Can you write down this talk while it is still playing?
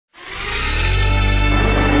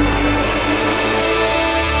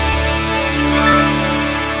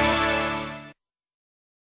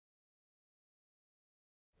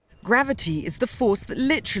Gravity is the force that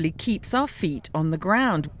literally keeps our feet on the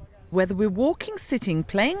ground. Whether we're walking, sitting,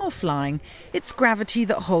 playing or flying, it's gravity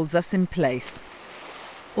that holds us in place.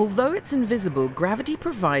 Although it's invisible, gravity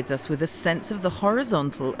provides us with a sense of the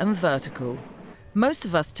horizontal and vertical. Most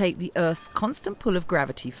of us take the Earth's constant pull of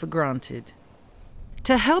gravity for granted.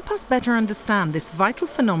 To help us better understand this vital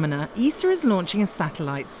phenomena, ESA is launching a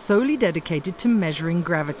satellite solely dedicated to measuring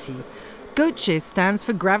gravity. Goce stands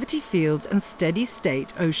for Gravity Field and Steady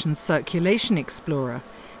State Ocean Circulation Explorer.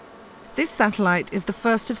 This satellite is the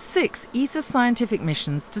first of 6 ESA scientific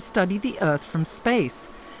missions to study the Earth from space.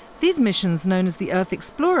 These missions, known as the Earth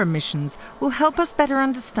Explorer missions, will help us better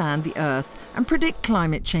understand the Earth and predict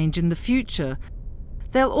climate change in the future.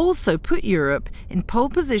 They'll also put Europe in pole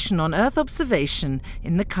position on Earth observation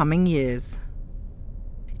in the coming years.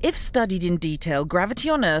 If studied in detail, gravity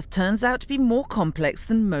on Earth turns out to be more complex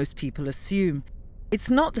than most people assume. It's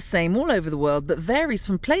not the same all over the world, but varies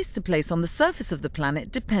from place to place on the surface of the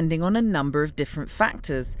planet depending on a number of different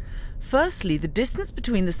factors. Firstly, the distance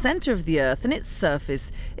between the centre of the Earth and its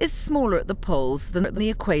surface is smaller at the poles than at the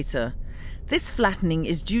equator. This flattening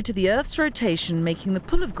is due to the Earth's rotation making the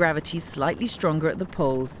pull of gravity slightly stronger at the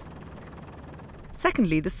poles.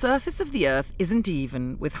 Secondly, the surface of the Earth isn't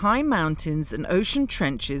even, with high mountains and ocean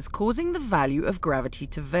trenches causing the value of gravity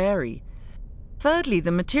to vary. Thirdly,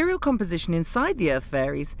 the material composition inside the Earth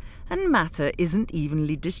varies, and matter isn't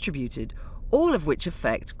evenly distributed, all of which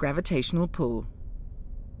affect gravitational pull.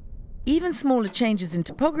 Even smaller changes in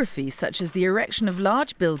topography, such as the erection of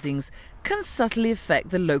large buildings, can subtly affect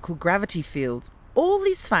the local gravity field. All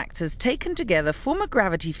these factors taken together form a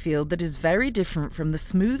gravity field that is very different from the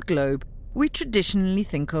smooth globe we traditionally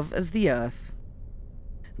think of as the Earth.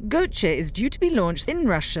 Goce is due to be launched in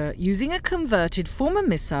Russia using a converted former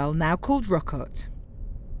missile now called Rockot.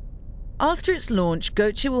 After its launch,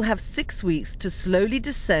 Goce will have 6 weeks to slowly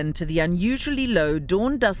descend to the unusually low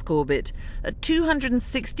dawn-dusk orbit at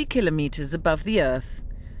 260 kilometers above the Earth.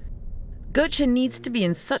 Goce needs to be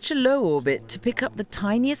in such a low orbit to pick up the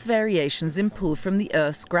tiniest variations in pull from the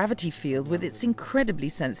Earth's gravity field with its incredibly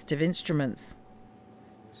sensitive instruments.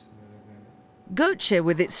 Goce,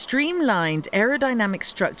 with its streamlined aerodynamic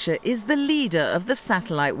structure, is the leader of the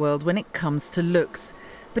satellite world when it comes to looks.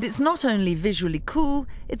 But it's not only visually cool,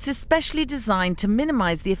 it's especially designed to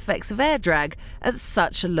minimize the effects of air drag at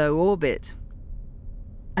such a low orbit.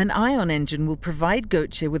 An ion engine will provide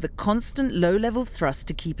Goce with a constant low-level thrust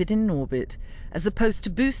to keep it in orbit, as opposed to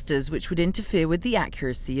boosters which would interfere with the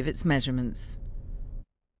accuracy of its measurements.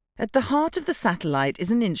 At the heart of the satellite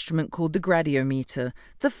is an instrument called the gradiometer,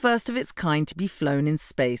 the first of its kind to be flown in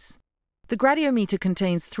space. The gradiometer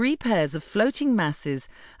contains 3 pairs of floating masses,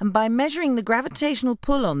 and by measuring the gravitational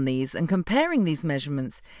pull on these and comparing these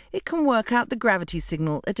measurements, it can work out the gravity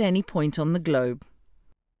signal at any point on the globe.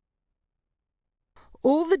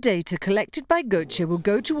 All the data collected by Goce will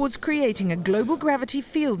go towards creating a global gravity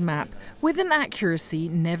field map with an accuracy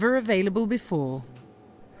never available before.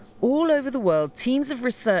 All over the world, teams of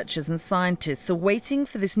researchers and scientists are waiting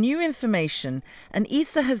for this new information, and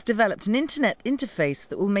ESA has developed an internet interface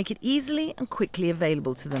that will make it easily and quickly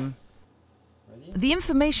available to them. The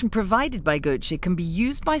information provided by Goce can be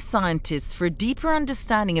used by scientists for a deeper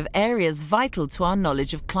understanding of areas vital to our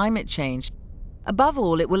knowledge of climate change. Above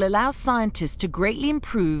all, it will allow scientists to greatly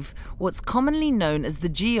improve what's commonly known as the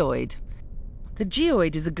geoid. The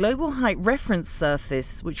geoid is a global height reference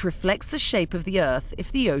surface which reflects the shape of the Earth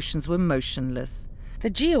if the oceans were motionless. The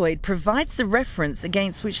geoid provides the reference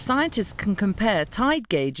against which scientists can compare tide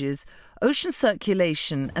gauges, ocean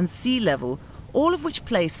circulation and sea level, all of which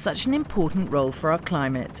play such an important role for our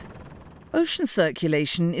climate. Ocean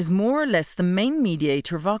circulation is more or less the main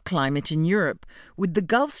mediator of our climate in Europe, with the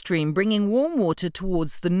Gulf Stream bringing warm water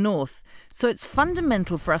towards the north, so it's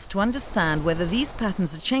fundamental for us to understand whether these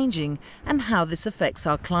patterns are changing and how this affects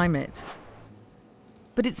our climate.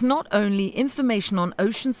 But it's not only information on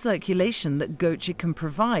ocean circulation that Goce can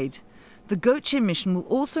provide. The Goce mission will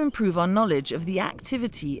also improve our knowledge of the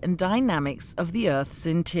activity and dynamics of the Earth's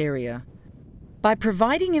interior. By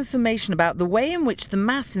providing information about the way in which the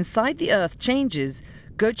mass inside the Earth changes,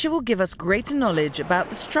 Goce will give us greater knowledge about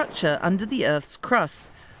the structure under the Earth's crust,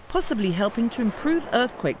 possibly helping to improve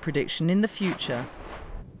earthquake prediction in the future.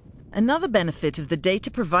 Another benefit of the data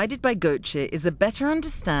provided by Goce is a better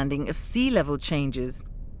understanding of sea level changes.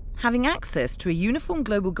 Having access to a uniform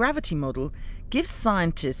global gravity model gives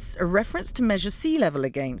scientists a reference to measure sea level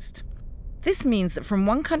against. This means that from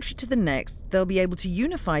one country to the next, they'll be able to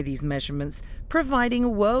unify these measurements, providing a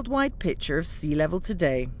worldwide picture of sea level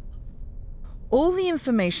today. All the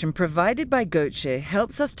information provided by Goce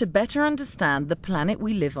helps us to better understand the planet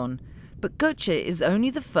we live on. But Goce is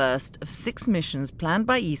only the first of 6 missions planned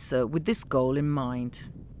by ESA with this goal in mind.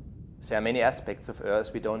 There are many aspects of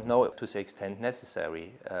Earth we don't know to the extent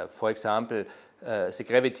necessary. For example, the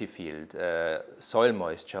gravity field, soil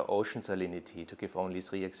moisture, ocean salinity, to give only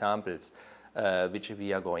 3 examples, which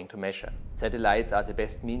we are going to measure. Satellites are the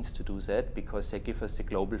best means to do that because they give us the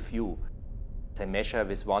global view. They measure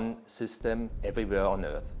with one system everywhere on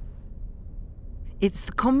Earth. It's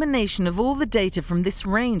the combination of all the data from this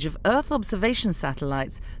range of Earth observation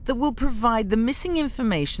satellites that will provide the missing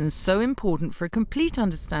information so important for a complete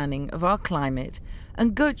understanding of our climate,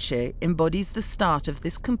 and Goce embodies the start of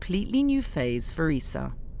this completely new phase for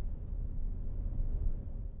ESA.